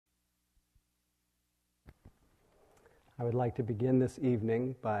I would like to begin this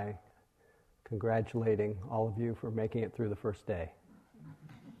evening by congratulating all of you for making it through the first day.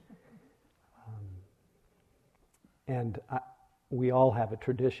 We all have a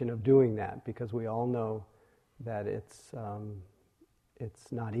tradition of doing that because we all know that it's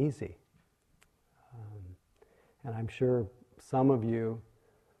not easy. And I'm sure some of you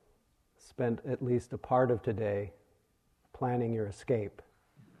spent at least a part of today planning your escape.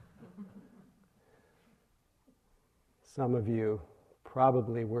 Some of you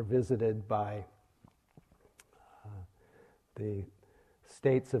probably were visited by the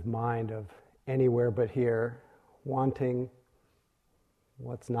states of mind of anywhere but here, wanting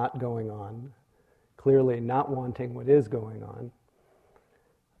what's not going on, clearly not wanting what is going on.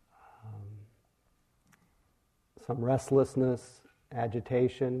 Some restlessness,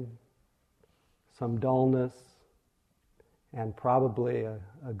 agitation, some dullness, and probably a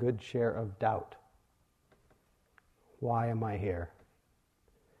good share of doubt. Why am I here?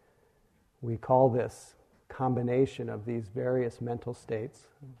 We call this combination of these various mental states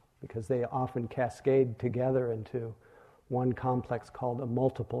because they often cascade together into one complex called a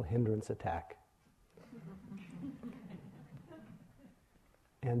multiple hindrance attack.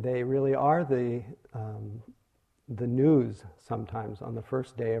 And they really are the news sometimes on the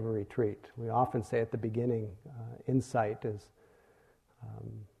first day of a retreat. We often say at the beginning, insight is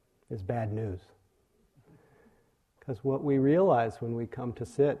bad news. Because what we realize when we come to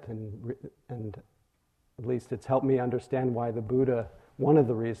sit, and at least it's helped me understand why the Buddha, one of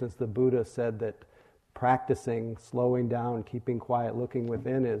the reasons the Buddha said that practicing, slowing down, keeping quiet, looking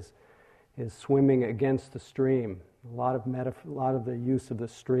within is swimming against the stream. A lot of the use of the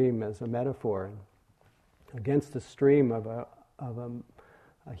stream as a metaphor, against the stream of a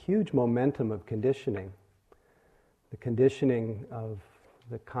huge momentum of conditioning, the conditioning of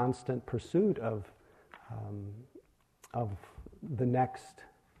the constant pursuit of the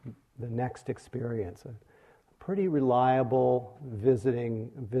next experience, a pretty reliable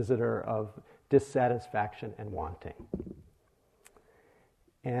visitor of dissatisfaction and wanting,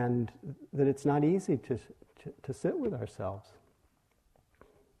 and that it's not easy to sit with ourselves.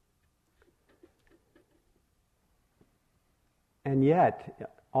 And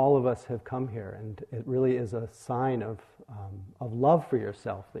yet, all of us have come here, and it really is a sign of love for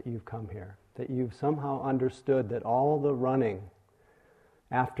yourself that you've come here, that you've somehow understood that all the running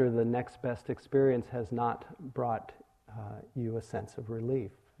after the next best experience has not brought you a sense of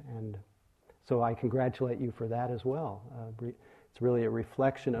relief. And so I congratulate you for that as well. It's really a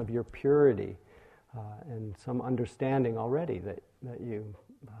reflection of your purity and some understanding already that you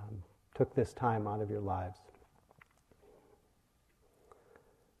took this time out of your lives.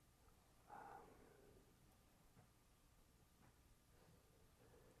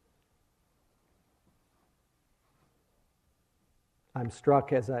 I'm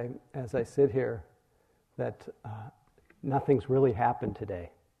struck as I sit here that nothing's really happened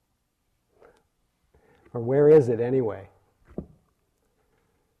today. Or where is it anyway?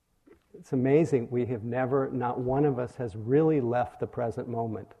 It's amazing. We have never, not one of us has really left the present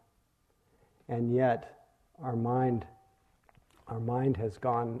moment. And yet our mind has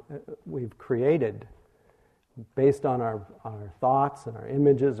gone, we've created, based on our thoughts and our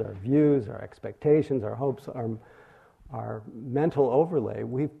images, our views, our expectations, our hopes, our mental overlay,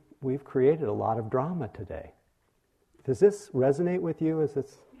 we've created a lot of drama today. Does this resonate with you? Is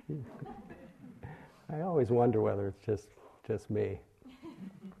this? I always wonder whether it's just me.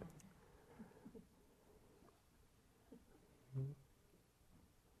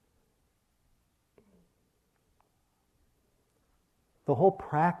 The whole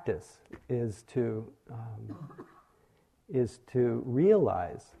practice is to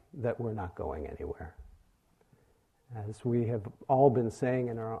realize that we're not going anywhere. As we have all been saying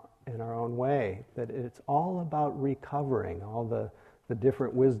in our own way, that it's all about recovering, all the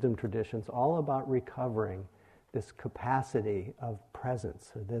different wisdom traditions, all about recovering this capacity of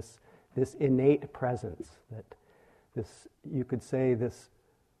presence, or this innate presence, that this, you could say, this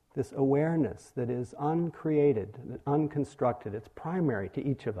awareness that is uncreated, unconstructed. It's primary to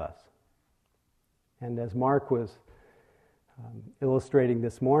each of us. And as Mark was illustrating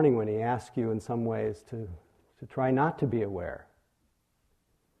this morning when he asked you in some ways to try not to be aware,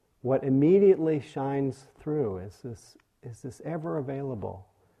 what immediately shines through is this ever available,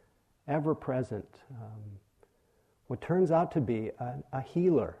 ever present, what turns out to be a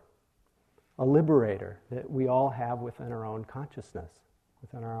healer, a liberator that we all have within our own consciousness,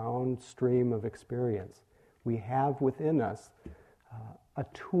 within our own stream of experience. We have within us a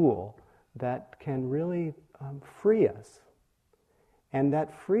tool that can really free us. And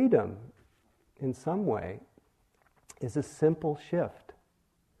that freedom, in some way, is a simple shift.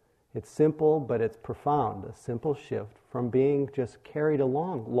 It's simple, but it's profound. A simple shift from being just carried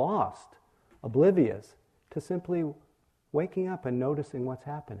along, lost, oblivious, to simply waking up and noticing what's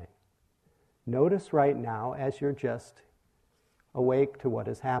happening. Notice right now as you're just awake to what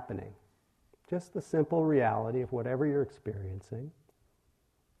is happening. Just the simple reality of whatever you're experiencing,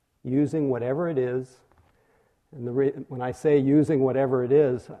 using whatever it is. And when I say using whatever it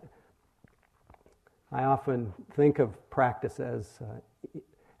is, I often think of practice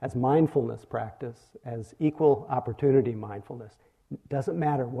as mindfulness practice, as equal opportunity mindfulness. It doesn't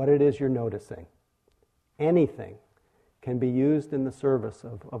matter what it is you're noticing. Anything can be used in the service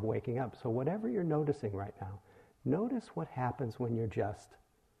of waking up. So whatever you're noticing right now, notice what happens when you're just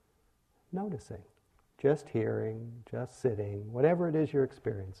noticing, just hearing, just sitting, whatever it is you're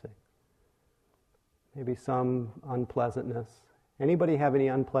experiencing. Maybe some unpleasantness. Anybody have any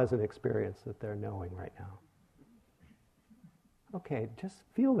unpleasant experience that they're knowing right now? Okay, just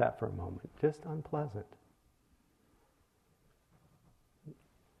feel that for a moment, just unpleasant.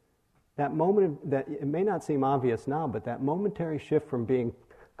 That moment, that it may not seem obvious now, but that momentary shift from being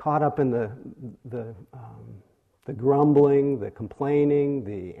caught up in the grumbling, the complaining,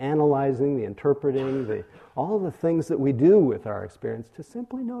 the analyzing, the interpreting, all the things that we do with our experience, to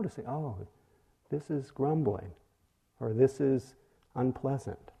simply noticing, oh, this is grumbling, or this is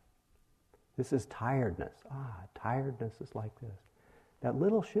unpleasant. This is tiredness. Tiredness is like this. That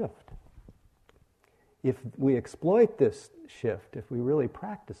little shift. If we exploit this shift, if we really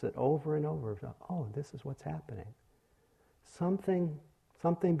practice it over and over, oh, this is what's happening. Something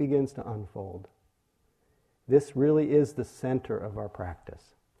begins to unfold. This really is the center of our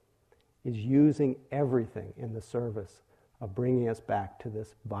practice, is using everything in the service of bringing us back to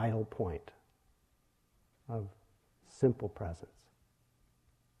this vital point of simple presence.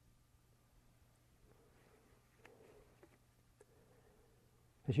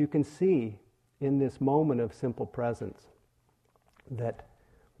 As you can see in this moment of simple presence, that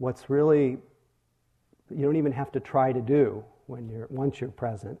what's really, you don't even have to try to do once you're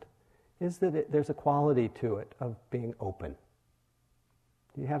present, is that there's a quality to it of being open.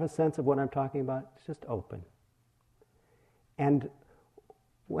 Do you have a sense of what I'm talking about? It's just open. And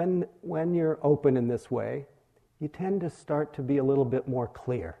when you're open in this way, you tend to start to be a little bit more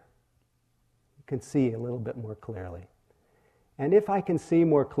clear. You can see a little bit more clearly. And if I can see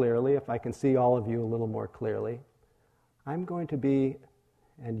more clearly, if I can see all of you a little more clearly, I'm going to be,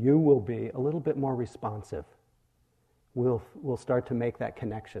 and you will be, a little bit more responsive. We'll start to make that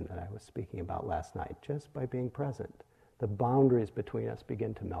connection that I was speaking about last night, just by being present. The boundaries between us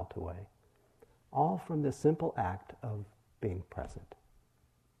begin to melt away. All from the simple act of being present.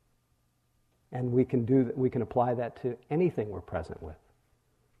 And we can apply that to anything we're present with.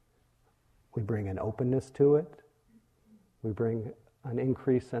 We bring an openness to it. We bring an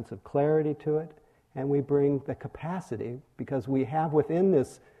increased sense of clarity to it, and we bring the capacity, because we have within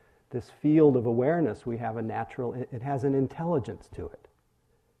this field of awareness, we have it has an intelligence to it.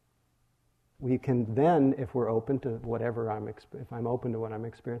 We can then, if we're open to if I'm open to what I'm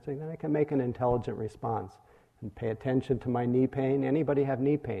experiencing, then I can make an intelligent response and pay attention to my knee pain. Anybody have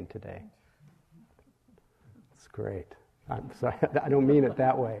knee pain today? It's great. I'm sorry, I don't mean it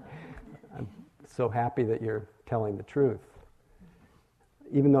that way. I'm so happy that you're telling the truth.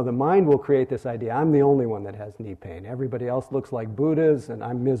 Even though the mind will create this idea, I'm the only one that has knee pain. Everybody else looks like Buddhas, and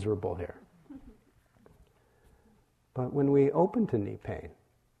I'm miserable here. But when we open to knee pain,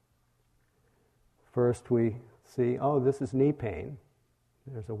 first we see, oh, this is knee pain.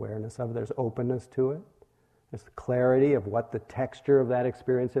 There's awareness of it. There's openness to it. There's the clarity of what the texture of that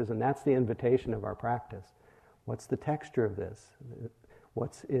experience is, and that's the invitation of our practice. What's the texture of this?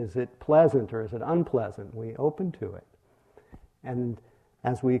 Is it pleasant or is it unpleasant? We open to it. And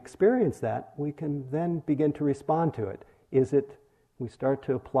as we experience that, we can then begin to respond to it. We start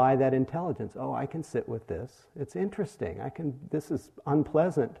to apply that intelligence. Oh, I can sit with this. It's interesting. This is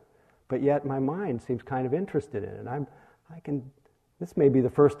unpleasant, but yet my mind seems kind of interested in it. This may be the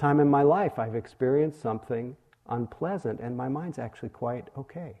first time in my life I've experienced something unpleasant, and my mind's actually quite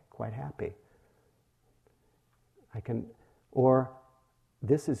okay, quite happy. Or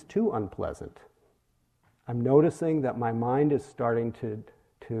this is too unpleasant. I'm noticing that my mind is starting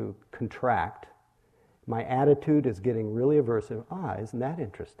to contract. My attitude is getting really aversive. Isn't that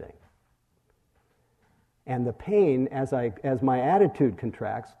interesting? And the pain, as my attitude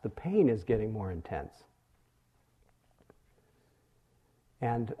contracts, the pain is getting more intense.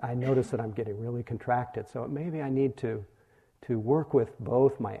 And I notice that I'm getting really contracted. So maybe I need to work with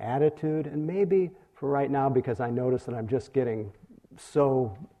both my attitude and maybe for right now, because I notice that I'm just getting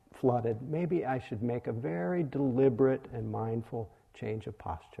so flooded, maybe I should make a very deliberate and mindful change of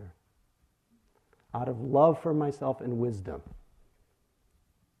posture out of love for myself and wisdom.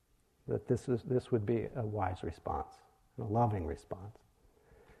 That this would be a wise response, a loving response.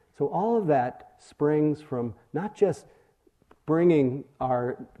 So all of that springs from not just bringing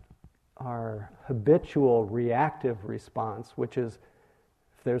our habitual reactive response, which is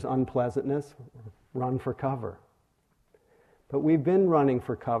if there's unpleasantness, run for cover. But we've been running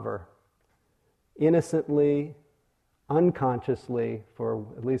for cover innocently, unconsciously, for,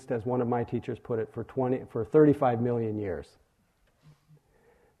 at least as one of my teachers put it, for 35 million years.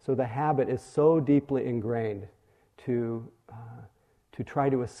 So the habit is so deeply ingrained to try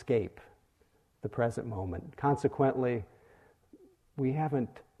to escape the present moment. Consequently, we haven't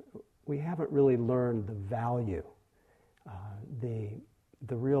really learned the value, the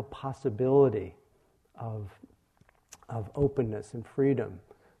real possibility of openness and freedom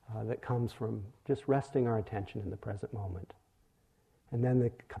that comes from just resting our attention in the present moment. And then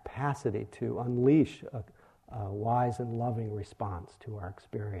the capacity to unleash a wise and loving response to our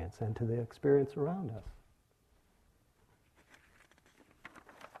experience and to the experience around us.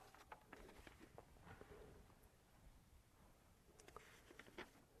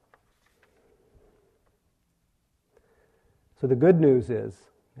 So the good news is,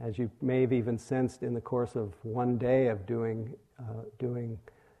 as you may have even sensed in the course of one day of doing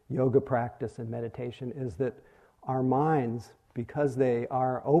yoga practice and meditation, is that our minds, because they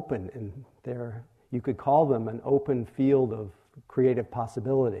are open and you could call them an open field of creative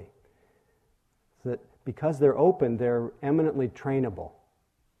possibility, that because they're open, they're eminently trainable.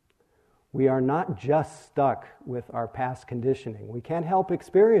 We are not just stuck with our past conditioning. We can't help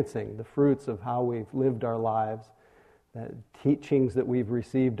experiencing the fruits of how we've lived our lives, the teachings that we've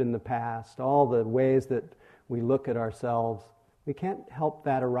received in the past, all the ways that we look at ourselves. We can't help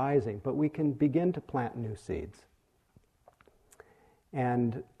that arising, but we can begin to plant new seeds.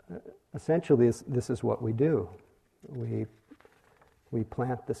 And essentially, this is what we do. We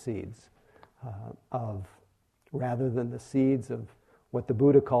plant the seeds rather than the seeds of what the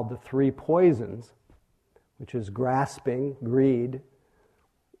Buddha called the three poisons, which is grasping, greed,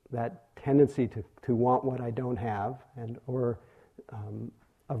 that tendency to want what I don't have, or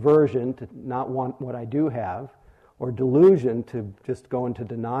aversion to not want what I do have, or delusion to just go into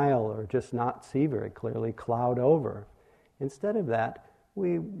denial or just not see very clearly, cloud over. Instead of that,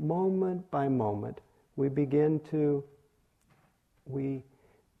 we, moment by moment, we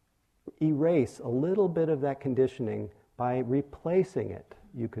erase a little bit of that conditioning by replacing it,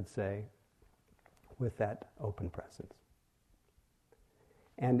 you could say, with that open presence.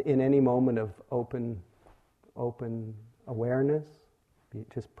 And in any moment of open awareness, be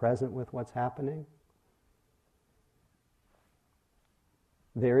just present with what's happening.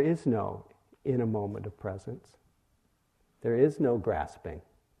 There is no, in a moment of presence, there is no grasping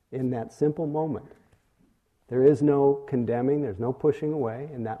in that simple moment. There is no condemning, there's no pushing away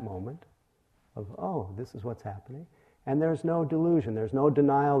in that moment of, oh, this is what's happening. And there's no delusion, there's no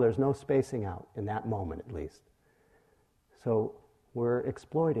denial, there's no spacing out in that moment at least. So we're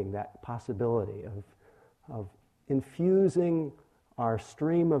exploiting that possibility of infusing our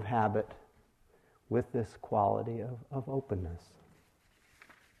stream of habit with this quality of openness.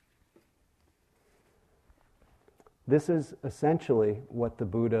 This is essentially what the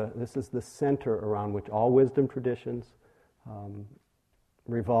Buddha, this is the center around which all wisdom traditions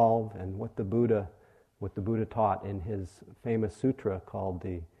revolve, and what the Buddha taught in his famous sutra called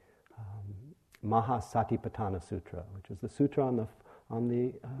the Mahasatipatthana Sutra, which is the sutra on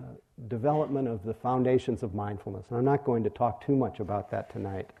the development of the foundations of mindfulness. And I'm not going to talk too much about that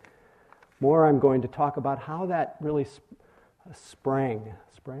tonight. More, I'm going to talk about how that really sprung.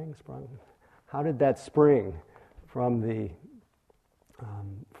 How did that spring from the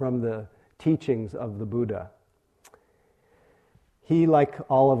teachings of the Buddha? He, like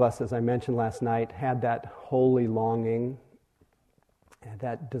all of us, as I mentioned last night, had that holy longing, and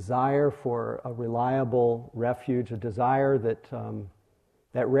that desire for a reliable refuge, a desire that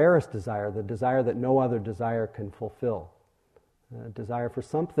rarest desire, the desire that no other desire can fulfill, a desire for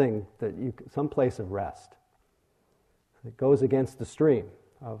something some place of rest. It goes against the stream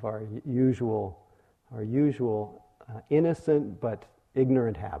of our usual innocent but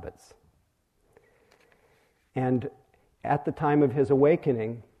ignorant habits. And at the time of his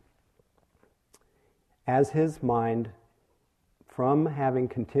awakening, as his mind, from having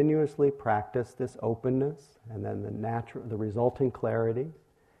continuously practiced this openness and then the resulting clarity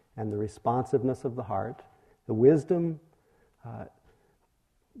and the responsiveness of the heart, the wisdom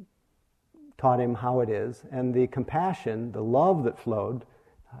taught him how it is, and the compassion, the love that flowed,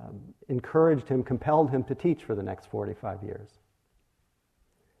 encouraged him, compelled him to teach for the next 45 years.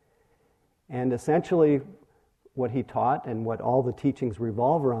 And essentially, what he taught and what all the teachings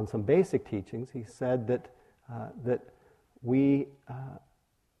revolve around, some basic teachings, he said that we,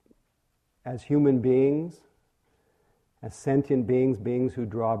 as human beings, as sentient beings, beings who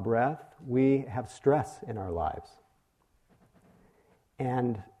draw breath, we have stress in our lives.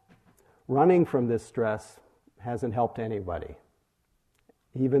 And running from this stress hasn't helped anybody.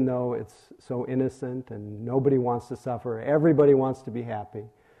 Even though it's so innocent and nobody wants to suffer, everybody wants to be happy.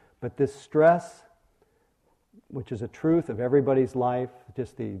 But this stress, which is a truth of everybody's life,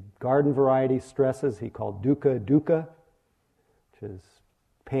 just the garden variety stresses he called dukkha, which is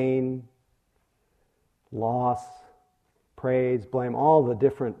pain, loss, praise, blame, all the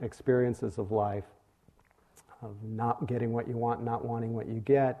different experiences of life, of not getting what you want, not wanting what you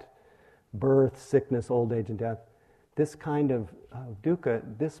get, birth, sickness, old age, and death. This kind of dukkha,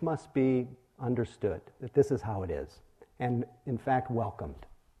 this must be understood, that this is how it is, and in fact welcomed.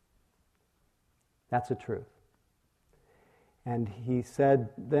 That's a truth. And he said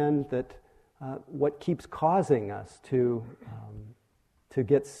then that what keeps causing us to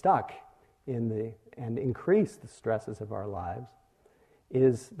get stuck in and increase the stresses of our lives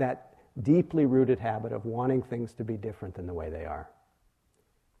is that deeply rooted habit of wanting things to be different than the way they are.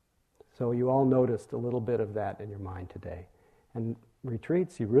 So you all noticed a little bit of that in your mind today. And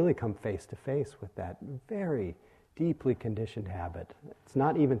retreats, you really come face to face with that very deeply conditioned habit. It's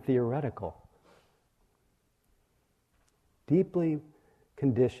not even theoretical. Deeply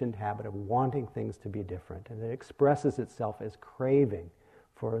conditioned habit of wanting things to be different. And it expresses itself as craving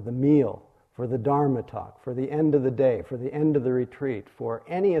for the meal, for the Dharma talk, for the end of the day, for the end of the retreat, for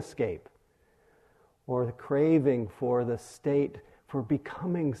any escape, or the craving for the state, for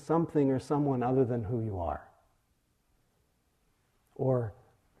becoming something or someone other than who you are, or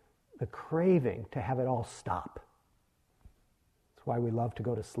the craving to have it all stop. That's why we love to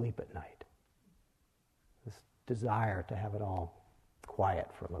go to sleep at night. This desire to have it all quiet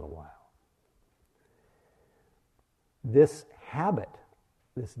for a little while. This habit,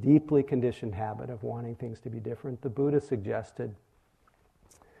 this deeply conditioned habit of wanting things to be different, the Buddha suggested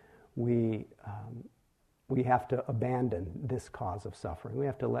we have to abandon this cause of suffering. We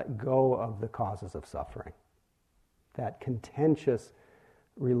have to let go of the causes of suffering. That contentious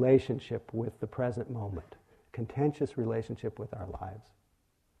relationship with the present moment, contentious relationship with our lives.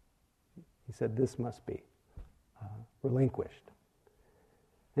 He said this must be relinquished.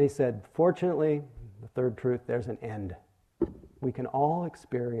 And he said, fortunately, the third truth, there's an end. We can all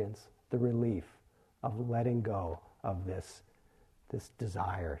experience the relief of letting go of this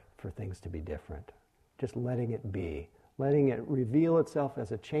desire for things to be different. Just letting it be, letting it reveal itself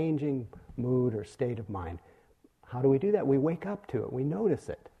as a changing mood or state of mind. How do we do that? We wake up to it. We notice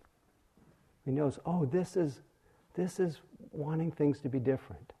it. We notice, oh, this is wanting things to be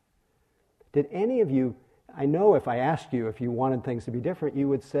different. Did any of you, I know if I asked you if you wanted things to be different, you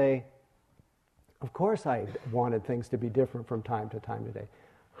would say, of course I wanted things to be different from time to time today.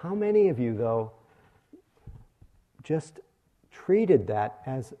 How many of you, though, just treated that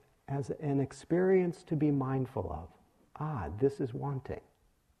as an experience to be mindful of? Ah, this is wanting.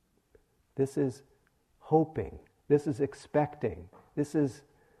 This is hoping. This is expecting. This is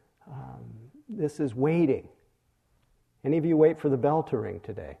waiting. Any of you wait for the bell to ring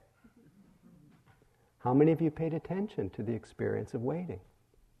today? How many of you paid attention to the experience of waiting?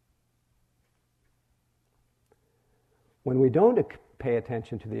 When we don't pay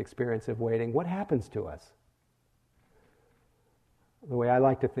attention to the experience of waiting, what happens to us? The way I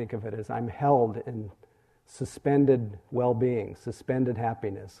like to think of it is I'm held in suspended well-being, suspended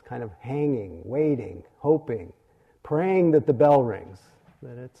happiness, kind of hanging, waiting, hoping, praying that the bell rings,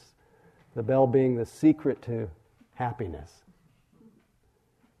 that it's the bell being the secret to happiness.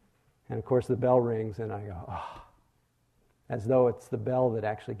 And of course the bell rings and I go, oh, as though it's the bell that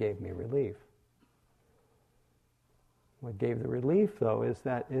actually gave me relief. What gave the relief, though, is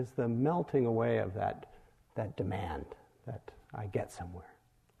the melting away of that demand that I get somewhere.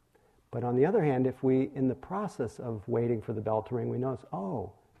 But on the other hand, if we, in the process of waiting for the bell to ring, we notice,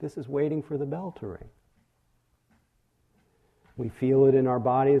 oh, this is waiting for the bell to ring. We feel it in our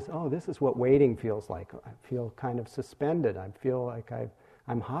bodies. Oh, this is what waiting feels like. I feel kind of suspended. I feel like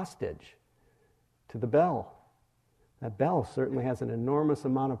I'm hostage to the bell. That bell certainly has an enormous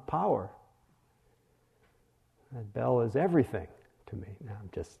amount of power. That bell is everything to me. Now,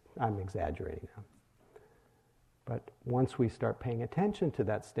 I'm exaggerating now. But once we start paying attention to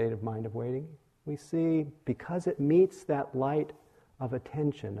that state of mind of waiting, we see, because it meets that light of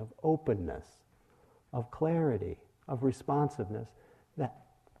attention, of openness, of clarity, of responsiveness, that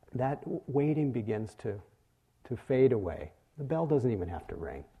that waiting begins to fade away. The bell doesn't even have to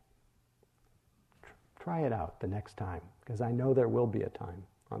ring. Try it out the next time, because I know there will be a time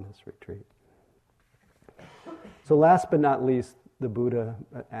on this retreat. So last but not least, the Buddha,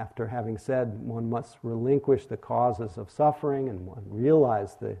 after having said one must relinquish the causes of suffering and one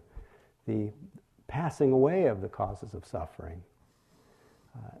realize the passing away of the causes of suffering.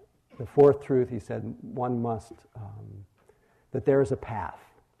 The fourth truth, he said, one must, that there is a path.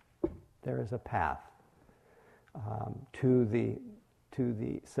 There is a path to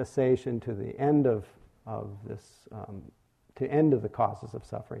the cessation, to the end of this, to end of the causes of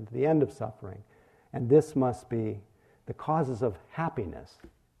suffering, to the end of suffering. And this must be the causes of happiness.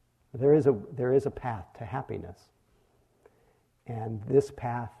 There is a path to happiness. And this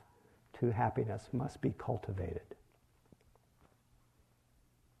path to happiness must be cultivated.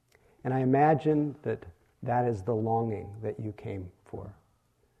 And I imagine that is the longing that you came for.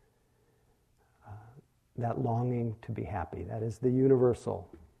 That longing to be happy. That is the universal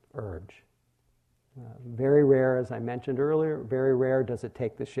urge. Very rare, as I mentioned earlier, very rare does it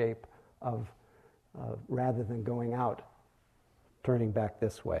take the shape of, rather than going out, turning back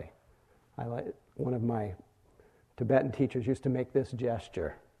this way. One of my Tibetan teachers used to make this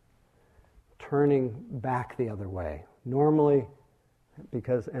gesture, turning back the other way. Normally,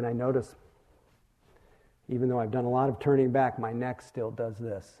 and I notice, even though I've done a lot of turning back, my neck still does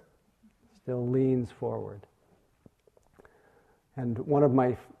this, still leans forward. And one of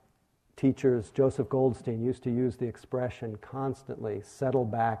my teachers, Joseph Goldstein, used to use the expression constantly, settle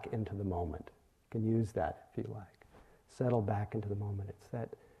back into the moment. You can use that if you like. Settle back into the moment. It's that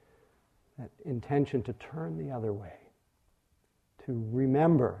intention to turn the other way, to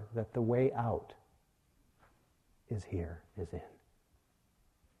remember that the way out is here, is in.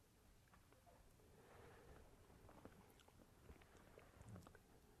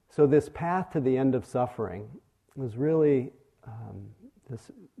 So this path to the end of suffering was really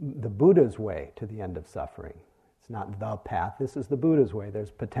the Buddha's way to the end of suffering. It's not the path, this is the Buddha's way.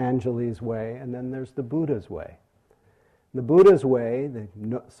 There's Patanjali's way, and then there's the Buddha's way. The Buddha's way,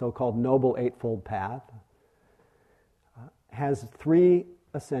 the so-called Noble Eightfold Path, has three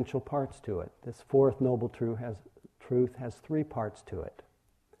essential parts to it. This fourth Noble Truth has three parts to it.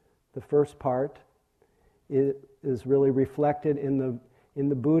 The first part is really reflected in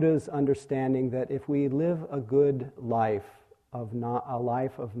the Buddha's understanding that if we live a good life, a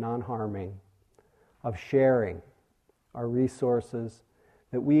life of non-harming, of sharing our resources,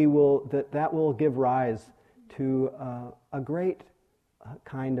 that will give rise to a great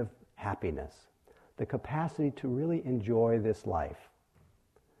kind of happiness, the capacity to really enjoy this life,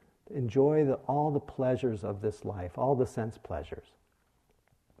 enjoy all the pleasures of this life, all the sense pleasures.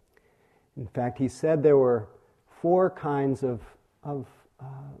 In fact, he said there were four kinds of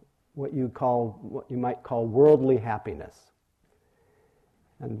what you might call worldly happiness.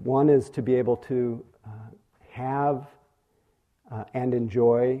 And one is to be able to have and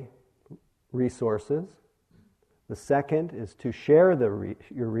enjoy resources. The second is to share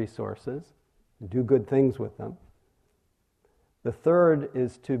your resources, do good things with them. The third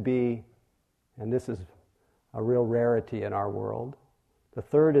is to be, and this is a real rarity in our world, the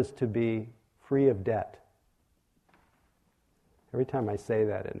third is to be free of debt. Every time I say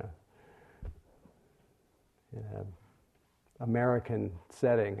that in an American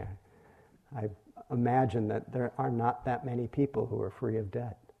setting, I imagine that there are not that many people who are free of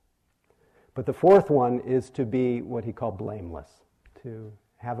debt. But the fourth one is to be what he called blameless, to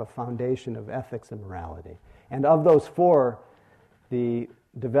have a foundation of ethics and morality. And of those four, the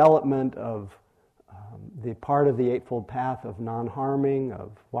development of the part of the Eightfold Path of non-harming,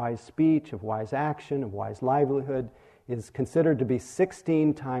 of wise speech, of wise action, of wise livelihood, is considered to be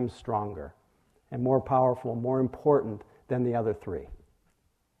 16 times stronger and more powerful, more important than the other three.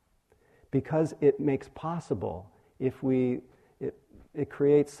 Because it makes possible, it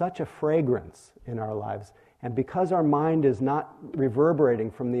creates such a fragrance in our lives, and because our mind is not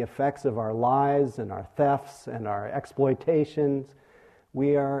reverberating from the effects of our lies and our thefts and our exploitations,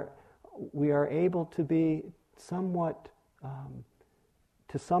 we are able to be somewhat,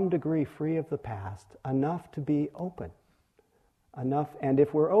 to some degree, free of the past, enough to be open. And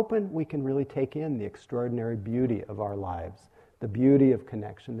if we're open, we can really take in the extraordinary beauty of our lives, the beauty of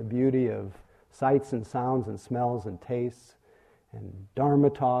connection, the beauty of sights and sounds and smells and tastes and Dharma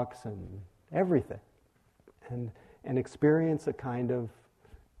talks and everything, and experience a kind of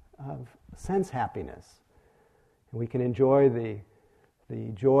sense happiness. And we can enjoy the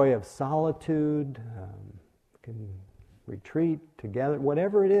joy of solitude, can retreat together,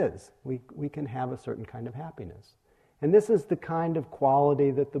 whatever it is, we can have a certain kind of happiness. And this is the kind of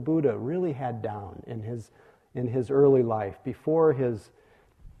quality that the Buddha really had down in his early life, before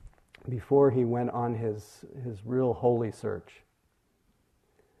he went on his real holy search.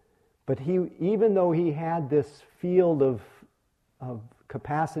 But even though he had this field of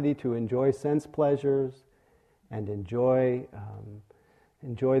capacity to enjoy sense pleasures and enjoy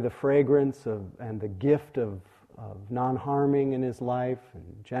the fragrance and the gift of non-harming in his life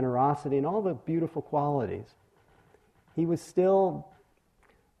and generosity and all the beautiful qualities, he was still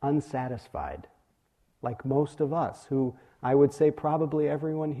unsatisfied, like most of us, who I would say probably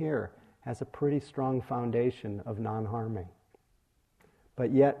everyone here has a pretty strong foundation of non-harming.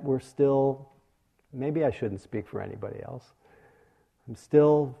 But yet we're still, maybe I shouldn't speak for anybody else, I'm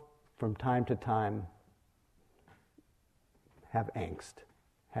still, from time to time, have angst,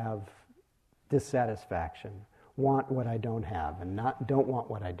 have dissatisfaction, want what I don't have, and don't want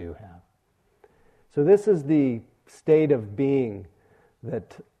what I do have. So this is the state of being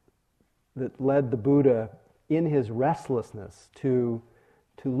that led the Buddha in his restlessness to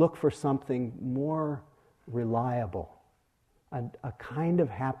look for something more reliable, a kind of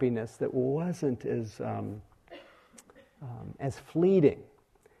happiness that wasn't as fleeting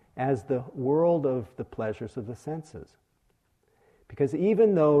as the world of the pleasures of the senses. Because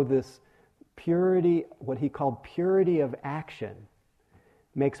even though this purity, what he called purity of action,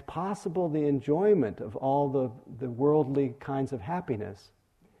 makes possible the enjoyment of all the worldly kinds of happiness,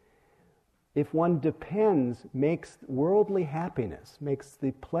 if one makes worldly happiness, makes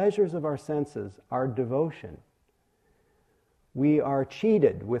the pleasures of our senses our devotion, we are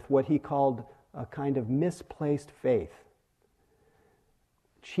cheated with what he called a kind of misplaced faith.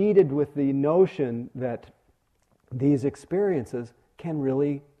 Cheated with the notion that these experiences can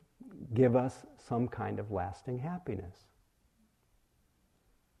really give us some kind of lasting happiness.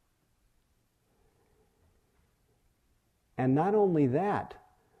 And not only that,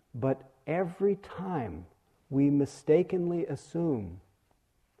 but every time we mistakenly assume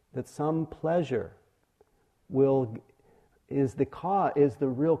that some pleasure is the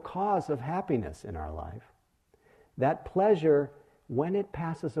real cause of happiness in our life, that pleasure, when it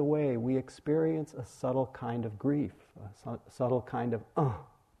passes away, we experience a subtle kind of grief, a subtle kind of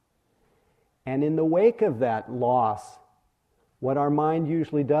And in the wake of that loss, what our mind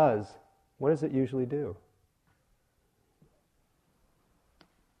usually does, what does it usually do?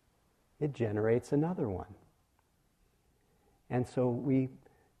 It generates another one. And so we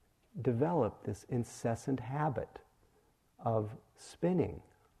develop this incessant habit of spinning,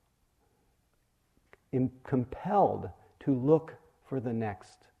 compelled to look for the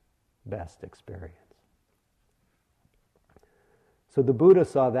next best experience. So the Buddha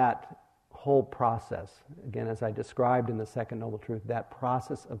saw that whole process, again, as I described in the Second Noble Truth, that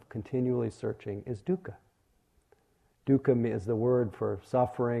process of continually searching is dukkha. Dukkha is the word for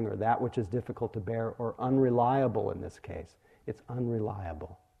suffering, or that which is difficult to bear, or unreliable in this case. It's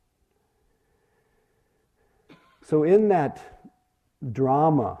unreliable. So in that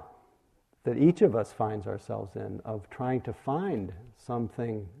drama that each of us finds ourselves in, of trying to find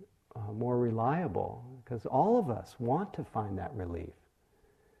something more reliable, because all of us want to find that relief,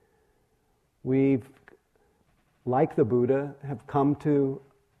 we've, like the Buddha, have come to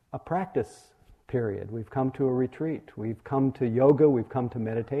a practice period. We've come to a retreat. We've come to yoga. We've come to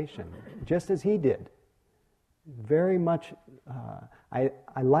meditation, just as he did. Very much, I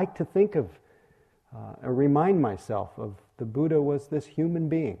like to think of, or remind myself of the Buddha was this human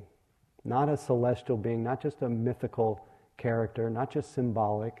being, not a celestial being, not just a mythical character, not just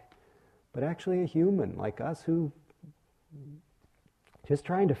symbolic, but actually a human like us who just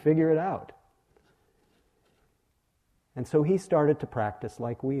trying to figure it out. And so he started to practice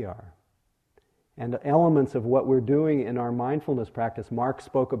like we are. And elements of what we're doing in our mindfulness practice, Mark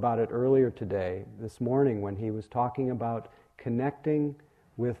spoke about it earlier today, this morning, when he was talking about connecting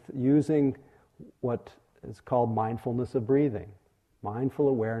with using what is called mindfulness of breathing, mindful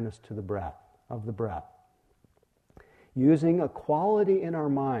awareness to the breath, of the breath. Using a quality in our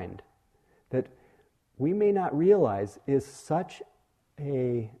mind that we may not realize is such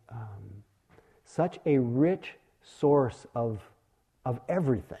a rich source of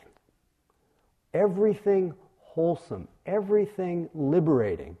everything. Everything wholesome, everything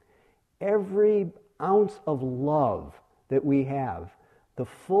liberating, every ounce of love that we have, the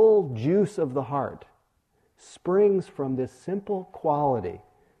full juice of the heart, springs from this simple quality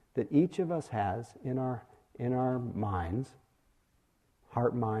that each of us has in our minds.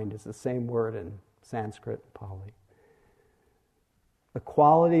 Heart-mind is the same word in Sanskrit and Pali. The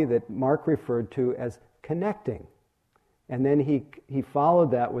quality that Mark referred to as connecting. And then he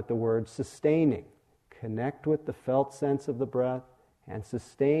followed that with the word sustaining, connect with the felt sense of the breath, and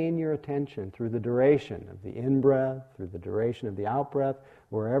sustain your attention through the duration of the in-breath, through the duration of the out-breath,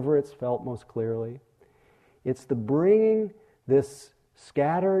 wherever it's felt most clearly. It's the bringing this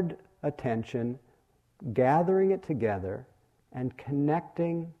scattered attention, gathering it together, and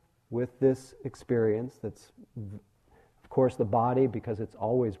connecting with this experience that's, of course, the body, because it's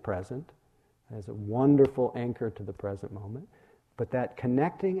always present, as a wonderful anchor to the present moment. But that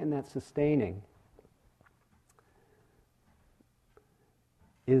connecting and that sustaining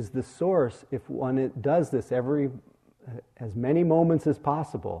is the source. If one does this as many moments as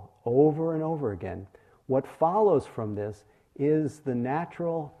possible, over and over again, what follows from this is the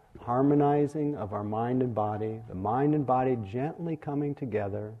natural harmonizing of our mind and body, the mind and body gently coming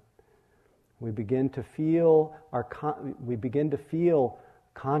together. We begin to feel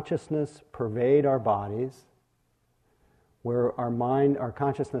consciousness pervade our bodies, where our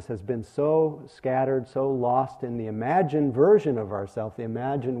consciousness has been so scattered, so lost in the imagined version of ourselves, the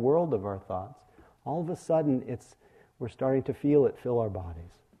imagined world of our thoughts. All of a sudden, we're starting to feel it fill our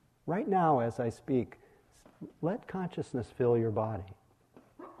bodies. Right now, as I speak, let consciousness fill your body.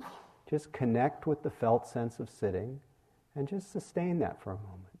 Just connect with the felt sense of sitting and just sustain that for a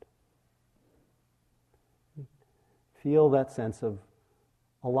moment. Feel that sense of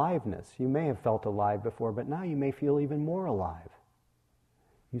aliveness. You may have felt alive before, but now you may feel even more alive.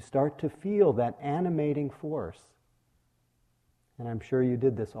 You start to feel that animating force. And I'm sure you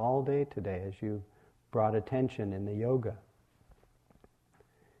did this all day today as you brought attention in the yoga.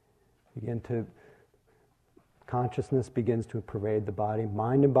 Consciousness begins to pervade the body.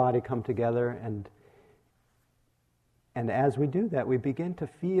 Mind and body come together, and as we do that, we begin to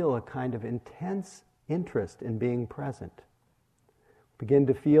feel a kind of intense interest in being present. Begin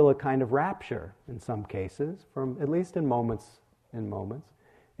to feel a kind of rapture in some cases, at least in moments.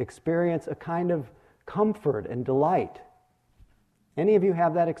 Experience a kind of comfort and delight. Any of you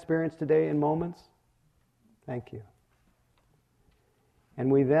have that experience today in moments? Thank you.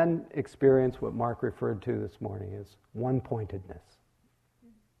 And we then experience what Mark referred to this morning as one-pointedness.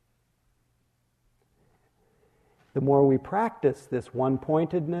 The more we practice this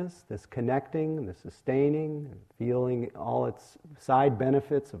one-pointedness, this connecting, the sustaining, and feeling all its side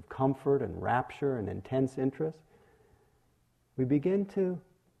benefits of comfort and rapture and intense interest, we begin to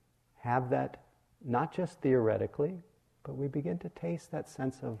have that, not just theoretically, but we begin to taste that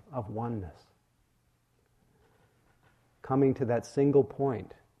sense of oneness. Coming to that single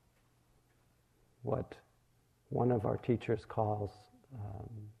point, what one of our teachers calls,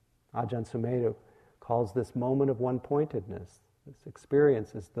 Ajahn Sumedho, calls this moment of one-pointedness. This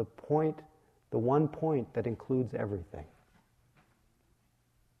experience is the one point that includes everything.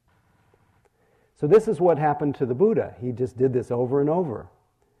 So this is what happened to the Buddha. He just did this over and over.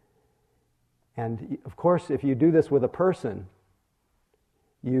 And of course, if you do this with a person,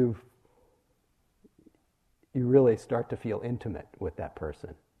 you really start to feel intimate with that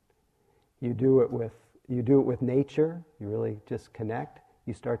person. You do it with nature. You really just connect.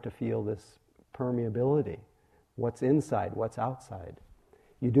 You start to feel this permeability. What's inside, what's outside.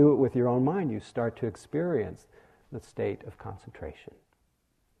 You do it with your own mind. You start to experience the state of concentration.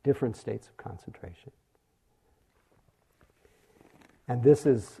 Different states of concentration. And this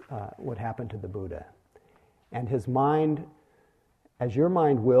is what happened to the Buddha. And his mind, as your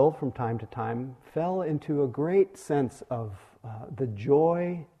mind will from time to time, fell into a great sense of the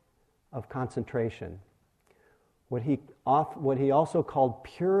joy of concentration. What he also called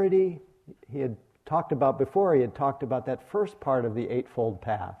purity. He had talked about that first part of the Eightfold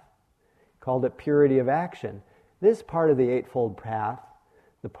Path. He called it purity of action. This part of the Eightfold Path,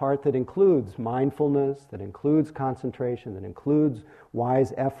 the part that includes mindfulness, that includes concentration, that includes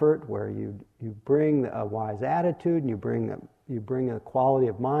wise effort, where you bring a wise attitude and you bring a quality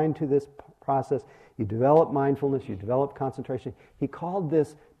of mind to this process. You develop mindfulness, you develop concentration. He called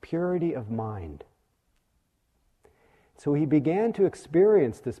this purity of mind. So he began to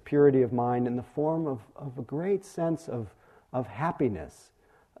experience this purity of mind in the form of a great sense of happiness,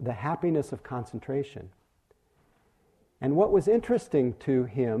 the happiness of concentration. And what was interesting to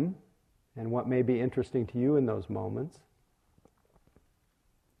him, and what may be interesting to you in those moments,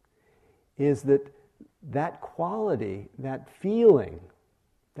 is that quality, that feeling,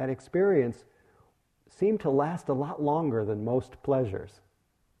 that experience seemed to last a lot longer than most pleasures.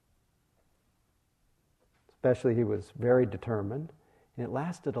 Especially, he was very determined, and it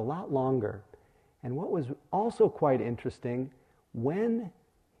lasted a lot longer. And what was also quite interesting, when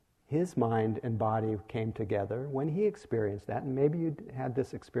his mind and body came together, when he experienced that, and maybe you had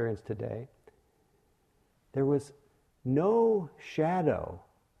this experience today, there was no shadow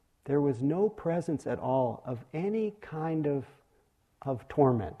there was no presence at all of any kind of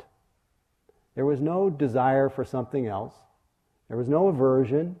torment. There was no desire for something else. There was no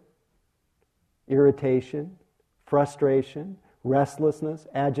aversion, irritation, frustration, restlessness,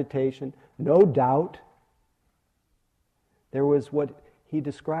 agitation, no doubt. There was what he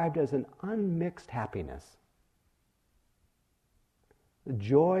described as an unmixed happiness, the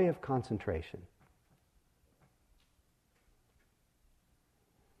joy of concentration.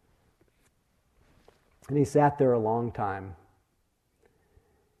 And he sat there a long time.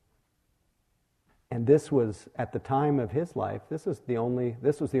 And this was, at the time of his life, this was the only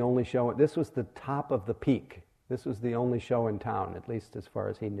show, this was the top of the peak. This was the only show in town, at least as far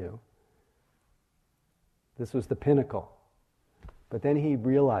as he knew. This was the pinnacle. But then he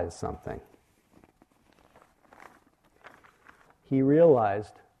realized something. He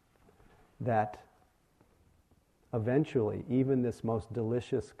realized that eventually, even this most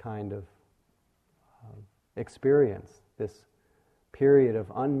delicious kind of experience, this period of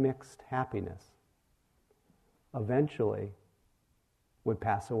unmixed happiness, eventually would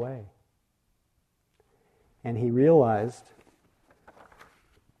pass away. And he realized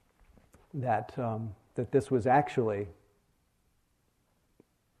that this was actually,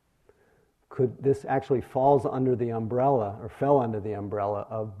 this actually falls under the umbrella, or fell under the umbrella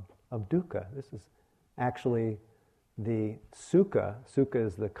of dukkha. This is actually the sukha. Sukha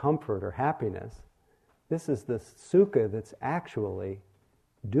is the comfort or happiness. This is the sukha that's actually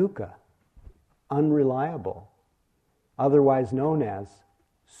dukkha, unreliable, otherwise known as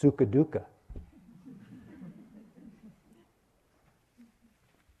sukha dukkha.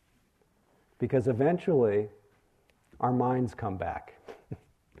 Because eventually our minds come back.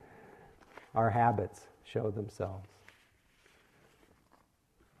 Our habits show themselves.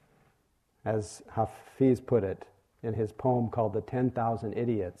 As Hafiz put it in his poem called The 10,000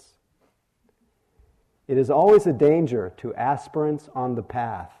 Idiots, it is always a danger to aspirants on the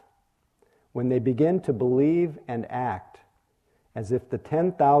path when they begin to believe and act as if the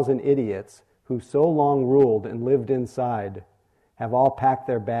 10,000 idiots who so long ruled and lived inside have all packed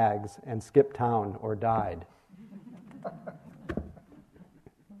their bags and skipped town or died.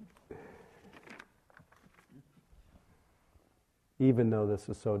 Even though this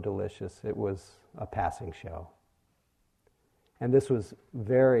was so delicious, it was a passing show. And this was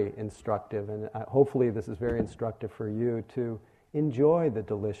very instructive, and hopefully this is very instructive for you to enjoy the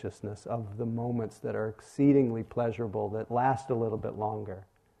deliciousness of the moments that are exceedingly pleasurable, that last a little bit longer.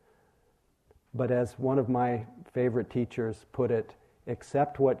 But as one of my favorite teachers put it,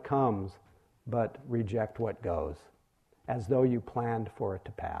 accept what comes, but reject what goes, as though you planned for it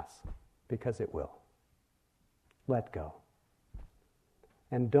to pass, because it will. Let go.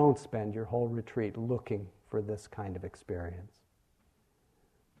 And don't spend your whole retreat looking for this kind of experience.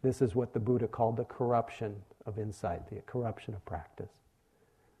 This is what the Buddha called the corruption of insight, the corruption of practice.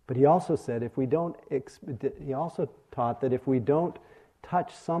 But he also said he also taught that if we don't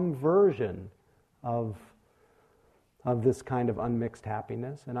touch some version of this kind of unmixed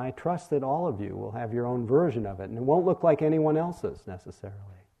happiness, and I trust that all of you will have your own version of it, and it won't look like anyone else's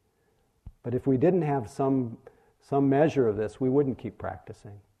necessarily. But if we didn't have some measure of this, we wouldn't keep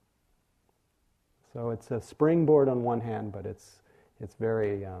practicing. So it's a springboard on one hand, but it's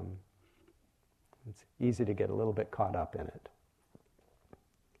very it's easy to get a little bit caught up in it.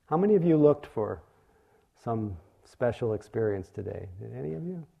 How many of you looked for some special experience today? Did any of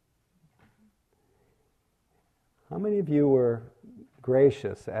you? How many of you were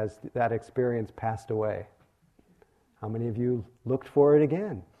gracious as that experience passed away? How many of you looked for it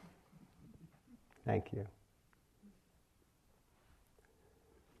again? Thank you.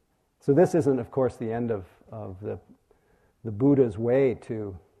 So this isn't, of course, the end of the Buddha's way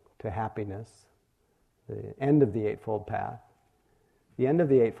to happiness, the end of the Eightfold Path. The end of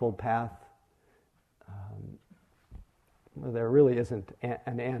the Eightfold Path, there really isn't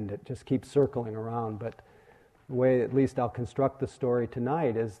an end. It just keeps circling around. But the way, at least, I'll construct the story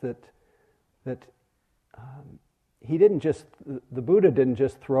tonight is that the Buddha didn't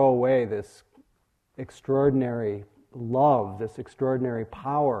just throw away this extraordinary love, this extraordinary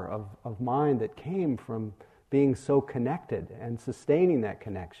power of mind that came from being so connected and sustaining that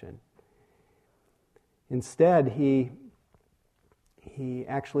connection. Instead, he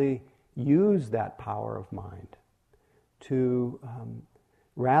actually used that power of mind to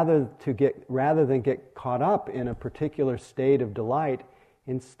rather than get caught up in a particular state of delight.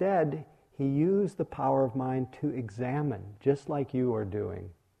 Instead, he used the power of mind to examine, just like you are doing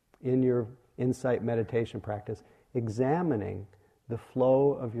in your insight meditation practice, examining the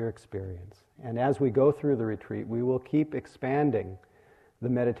flow of your experience. And as we go through the retreat, we will keep expanding the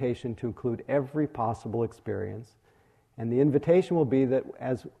meditation to include every possible experience. And the invitation will be that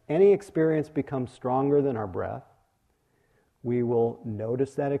as any experience becomes stronger than our breath, we will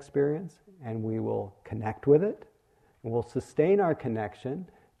notice that experience and we will connect with it. And we'll sustain our connection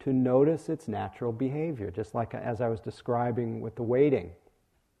to notice its natural behavior, just like as I was describing with the waiting.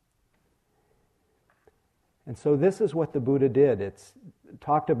 And so this is what the Buddha did. It's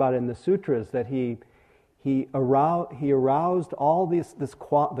talked about in the sutras that he aroused all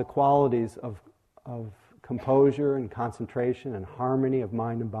the qualities of composure and concentration and harmony of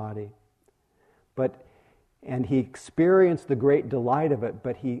mind and body. And he experienced the great delight of it,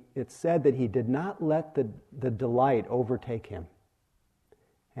 but it said that he did not let the delight overtake him.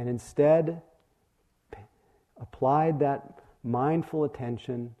 And instead applied that mindful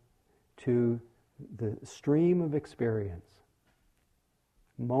attention to the stream of experience,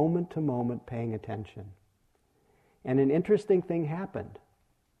 moment to moment paying attention. And an interesting thing happened.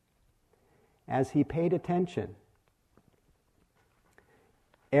 As he paid attention,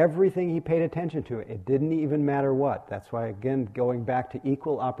 everything he paid attention to, it didn't even matter what. That's why, again, going back to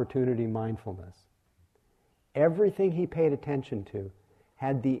equal opportunity mindfulness. Everything he paid attention to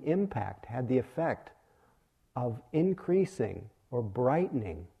had the impact, had the effect of increasing or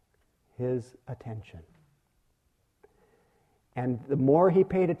brightening his attention. And the more he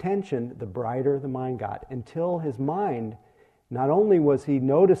paid attention, the brighter the mind got, until his mind, not only was he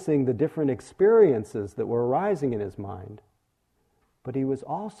noticing the different experiences that were arising in his mind, but he was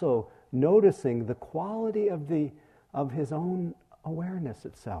also noticing the quality of his own awareness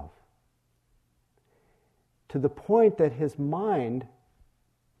itself. To the point that his mind,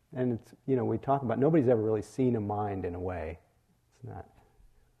 and it's, we talk about, nobody's ever really seen a mind in a way. It's not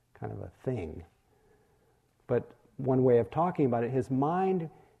kind of a thing. But one way of talking about it, his mind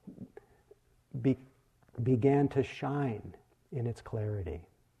began to shine in its clarity.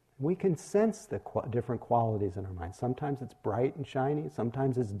 We can sense the different qualities in our mind. Sometimes it's bright and shiny,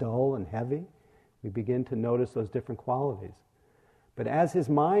 sometimes it's dull and heavy. We begin to notice those different qualities. But as his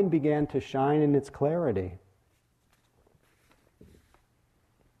mind began to shine in its clarity,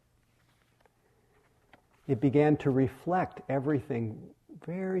 it began to reflect everything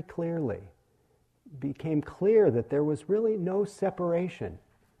very clearly. It became clear that there was really no separation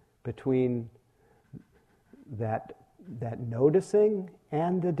between that noticing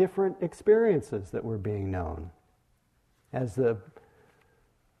and the different experiences that were being known. As the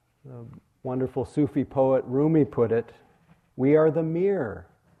wonderful Sufi poet Rumi put it, we are the mirror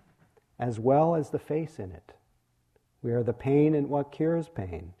as well as the face in it. We are the pain in what cures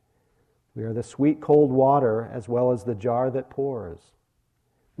pain. We are the sweet cold water as well as the jar that pours.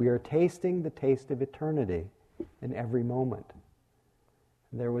 We are tasting the taste of eternity in every moment.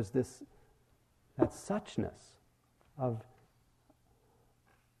 There was that suchness of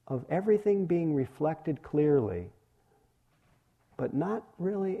everything being reflected clearly, but not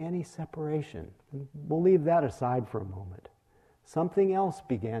really any separation. We'll leave that aside for a moment. Something else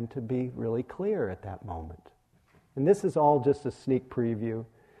began to be really clear at that moment. And this is all just a sneak preview,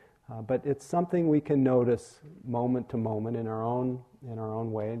 but it's something we can notice moment to moment in our own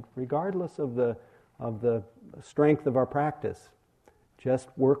way, regardless of the strength of our practice. Just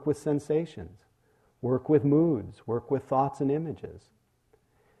work with sensations, work with moods, work with thoughts and images.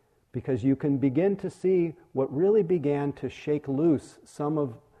 Because you can begin to see what really began to shake loose some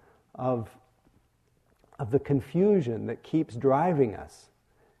of the confusion that keeps driving us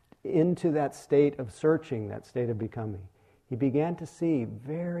into that state of searching, that state of becoming. He began to see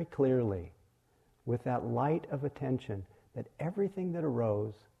very clearly, with that light of attention, that everything that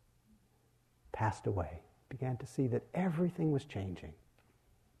arose passed away. He began to see that everything was changing.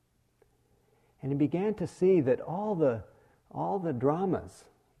 And he began to see that all the dramas,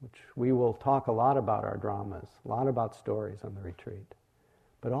 which we will talk a lot about our dramas, a lot about stories on the retreat,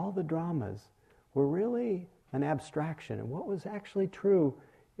 but all the dramas were really an abstraction. And what was actually true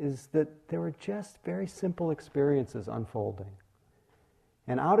is that there were just very simple experiences unfolding.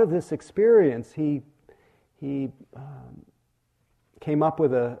 And out of this experience, he came up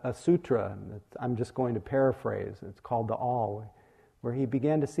with a sutra that I'm just going to paraphrase. It's called the All, where he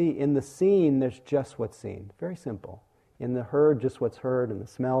began to see in the seen, there's just what's seen. Very simple. In the heard, just what's heard, and the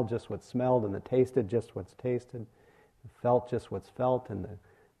smell, just what's smelled, and the tasted, just what's tasted, the felt, just what's felt, and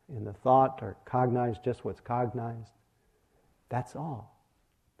in the thought or cognized, just what's cognized. That's all.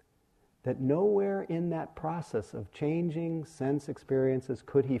 That nowhere in that process of changing sense experiences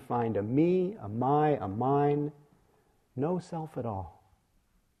could he find a me, a my, a mine, no self at all.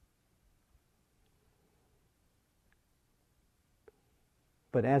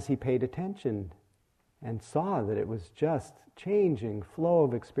 But as he paid attention and saw that it was just changing flow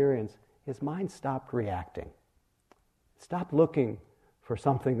of experience, his mind stopped reacting. Stopped looking for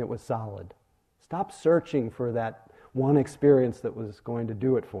something that was solid. Stopped searching for that one experience that was going to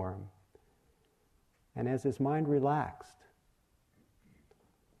do it for him. And as his mind relaxed,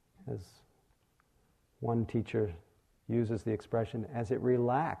 as one teacher uses the expression, as it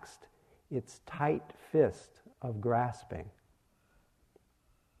relaxed its tight fist of grasping,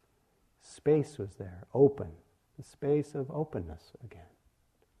 space was there, open, the space of openness again.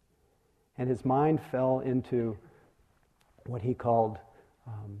 And his mind fell into what he called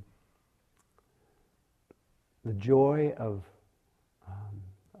the joy of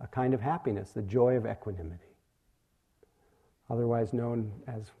a kind of happiness, the joy of equanimity. Otherwise known,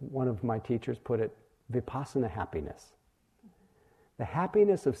 as one of my teachers put it, vipassana happiness. The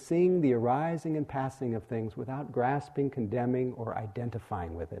happiness of seeing the arising and passing of things without grasping, condemning, or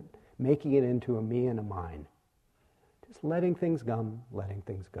identifying with it, making it into a me and a mine. Just letting things come, letting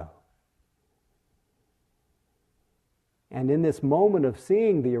things go. And in this moment of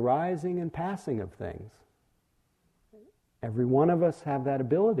seeing the arising and passing of things, every one of us have that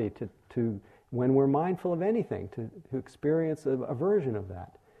ability to when we're mindful of anything, to experience a version of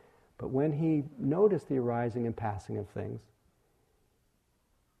that. But when he noticed the arising and passing of things,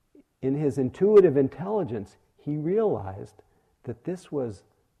 in his intuitive intelligence, he realized that this was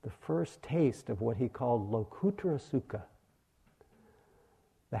the first taste of what he called lokuttara sukha,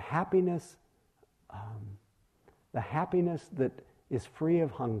 the happiness that is free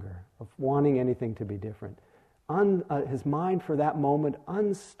of hunger, of wanting anything to be different. His mind for that moment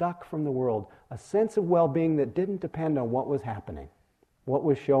unstuck from the world, a sense of well-being that didn't depend on what was happening, what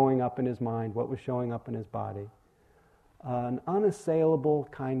was showing up in his mind, what was showing up in his body. An unassailable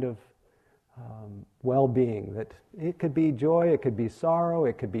kind of well-being that it could be joy, it could be sorrow,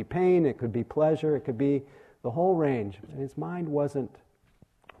 it could be pain, it could be pleasure, it could be the whole range. And his mind wasn't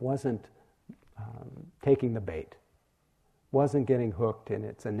taking the bait, wasn't getting hooked in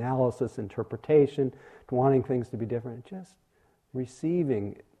its analysis, interpretation, wanting things to be different, just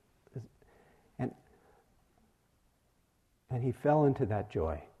receiving. And he fell into that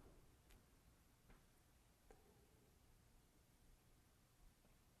joy.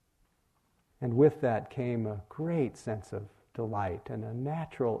 And with that came a great sense of delight and a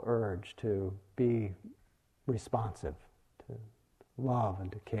natural urge to be responsive, to love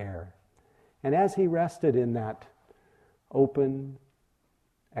and to care. And as he rested in that open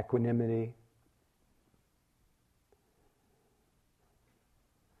equanimity,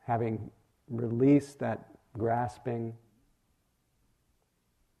 having released that grasping,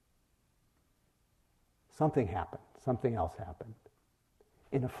 something happened, something else happened.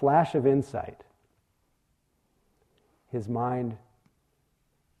 In a flash of insight, his mind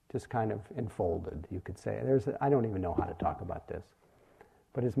just kind of enfolded, you could say. I don't even know how to talk about this,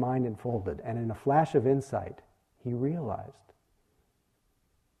 but his mind enfolded. And in a flash of insight, he realized,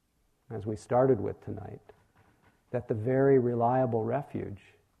 as we started with tonight, that the very reliable refuge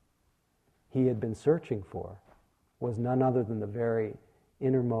he had been searching for was none other than the very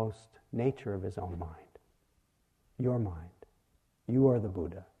innermost nature of his own mind. Your mind. You are the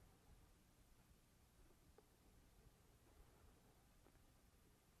Buddha.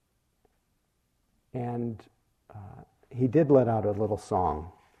 And he did let out a little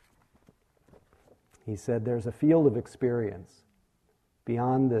song. He said, there's a field of experience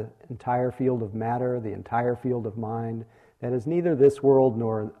beyond the entire field of matter, the entire field of mind, that is neither this world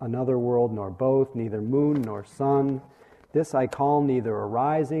nor another world, nor both, neither moon nor sun. This I call neither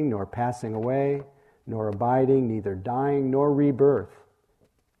arising nor passing away, nor abiding, neither dying nor rebirth.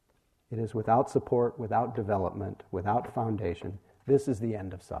 It is without support, without development, without foundation. This is the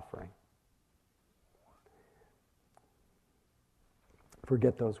end of suffering.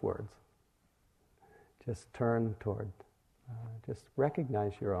 Forget those words. Just turn toward, just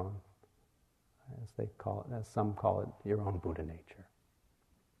recognize your own, as they call it, as some call it, your own Buddha nature.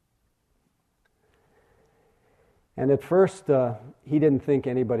 And at first, he didn't think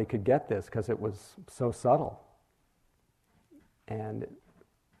anybody could get this because it was so subtle and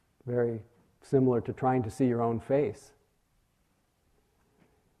very similar to trying to see your own face.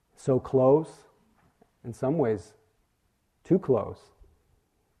 So close, in some ways, too close,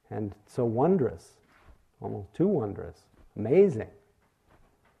 and so wondrous, almost too wondrous, amazing.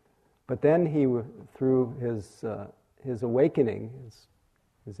 But then he, through his awakening,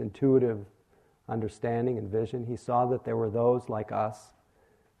 his intuitive understanding and vision, he saw that there were those like us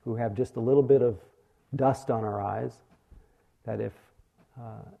who have just a little bit of dust on our eyes, that if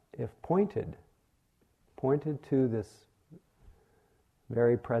pointed to this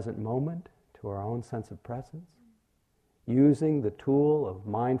very present moment, to to our own sense of presence, using the tool of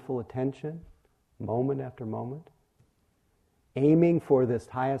mindful attention, moment after moment, aiming for this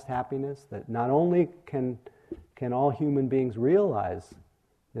highest happiness that not only can all human beings realize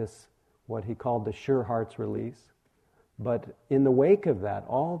this, what he called the sure heart's release, but in the wake of that,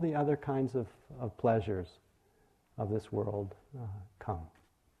 all the other kinds of pleasures of this world come.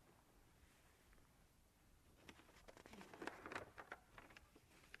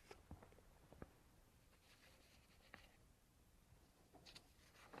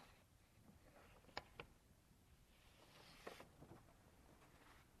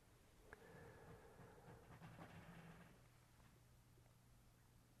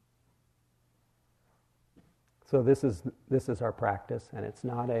 So this is our practice, and it's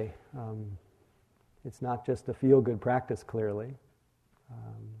not just a feel-good practice. Clearly,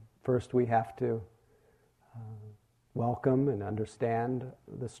 first we have to welcome and understand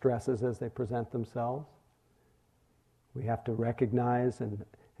the stresses as they present themselves. We have to recognize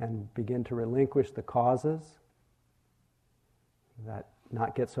and begin to relinquish the causes. That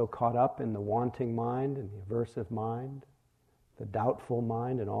not get so caught up in the wanting mind and the aversive mind, the doubtful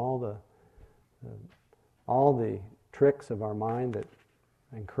mind, and all the tricks of our mind that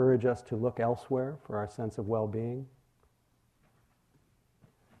encourage us to look elsewhere for our sense of well-being.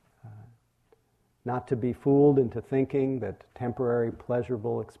 Not to be fooled into thinking that temporary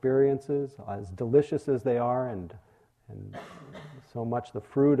pleasurable experiences, as delicious as they are and so much the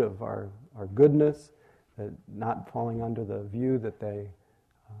fruit of our goodness, that not falling under the view that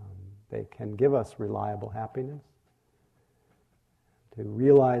they can give us reliable happiness. To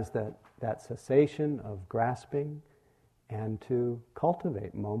realize that cessation of grasping and to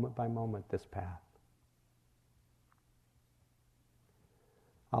cultivate moment by moment this path.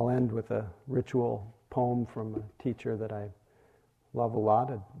 I'll end with a ritual poem from a teacher that I love a lot,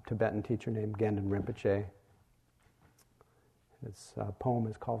 a Tibetan teacher named Gendon Rinpoche. His poem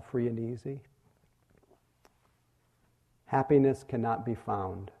is called Free and Easy. Happiness cannot be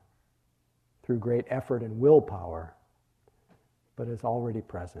found through great effort and willpower, but is already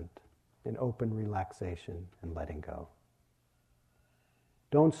present in open relaxation and letting go.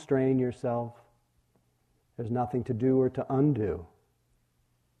 Don't strain yourself. There's nothing to do or to undo.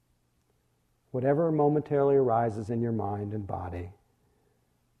 Whatever momentarily arises in your mind and body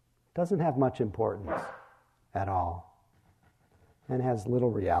doesn't have much importance at all and has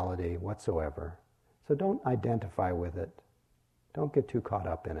little reality whatsoever. So don't identify with it. Don't get too caught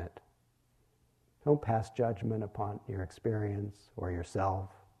up in it. Don't pass judgment upon your experience or yourself.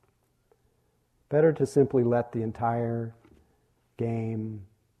 Better to simply let the entire game,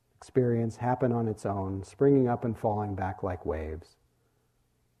 experience happen on its own, springing up and falling back like waves,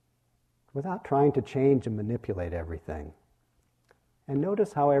 without trying to change and manipulate everything. And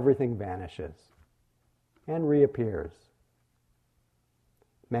notice how everything vanishes and reappears.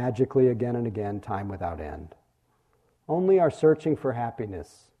 Magically again and again, time without end. Only our searching for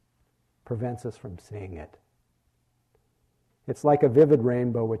happiness prevents us from seeing it. It's like a vivid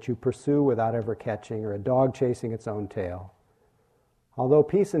rainbow which you pursue without ever catching, or a dog chasing its own tail. Although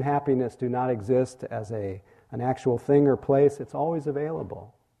peace and happiness do not exist as an actual thing or place, it's always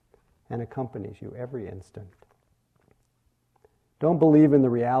available and accompanies you every instant. Don't believe in the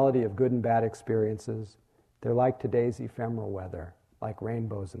reality of good and bad experiences. They're like today's ephemeral weather, like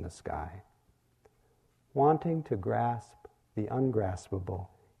rainbows in the sky. Wanting to grasp the ungraspable,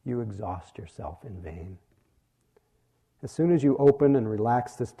 you exhaust yourself in vain. As soon as you open and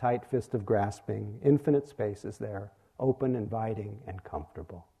relax this tight fist of grasping, infinite space is there, open, inviting, and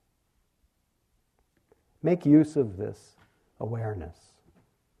comfortable. Make use of this awareness,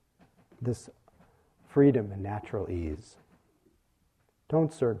 this freedom and natural ease.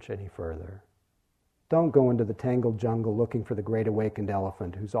 Don't search any further. Don't go into the tangled jungle looking for the great awakened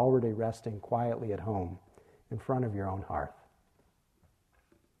elephant who's already resting quietly at home in front of your own hearth.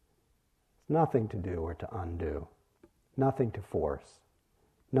 Nothing to do or to undo, nothing to force,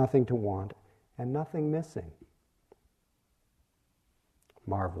 nothing to want, and nothing missing.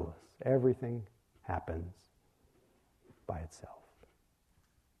 Marvelous. Everything happens by itself.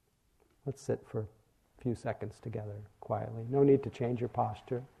 Let's sit for a few seconds together quietly. No need to change your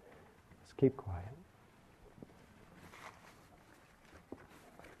posture. Just keep quiet.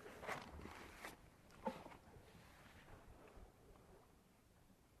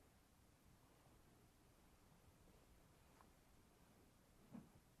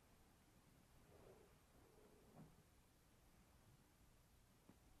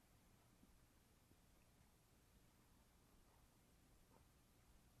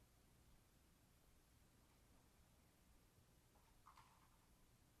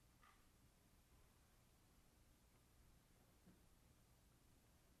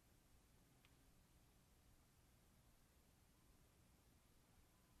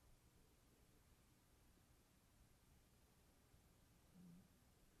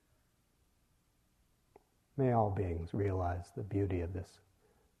 May all beings realize the beauty of this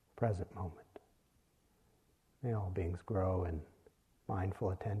present moment. May all beings grow in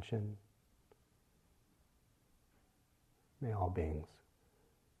mindful attention. May all beings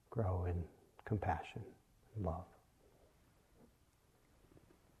grow in compassion and love.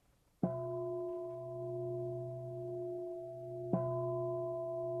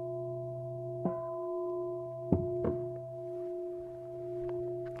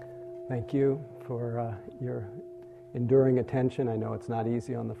 Thank you for your enduring attention. I know it's not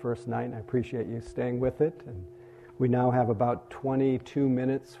easy on the first night, and I appreciate you staying with it. And we now have about 22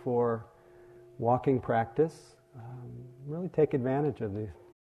 minutes for walking practice. Really take advantage of these.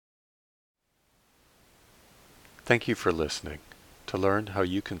 Thank you for listening. To learn how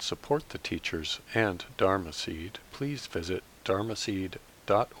you can support the teachers and Dharma Seed, please visit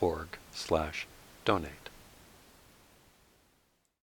dharmaseed.org/donate.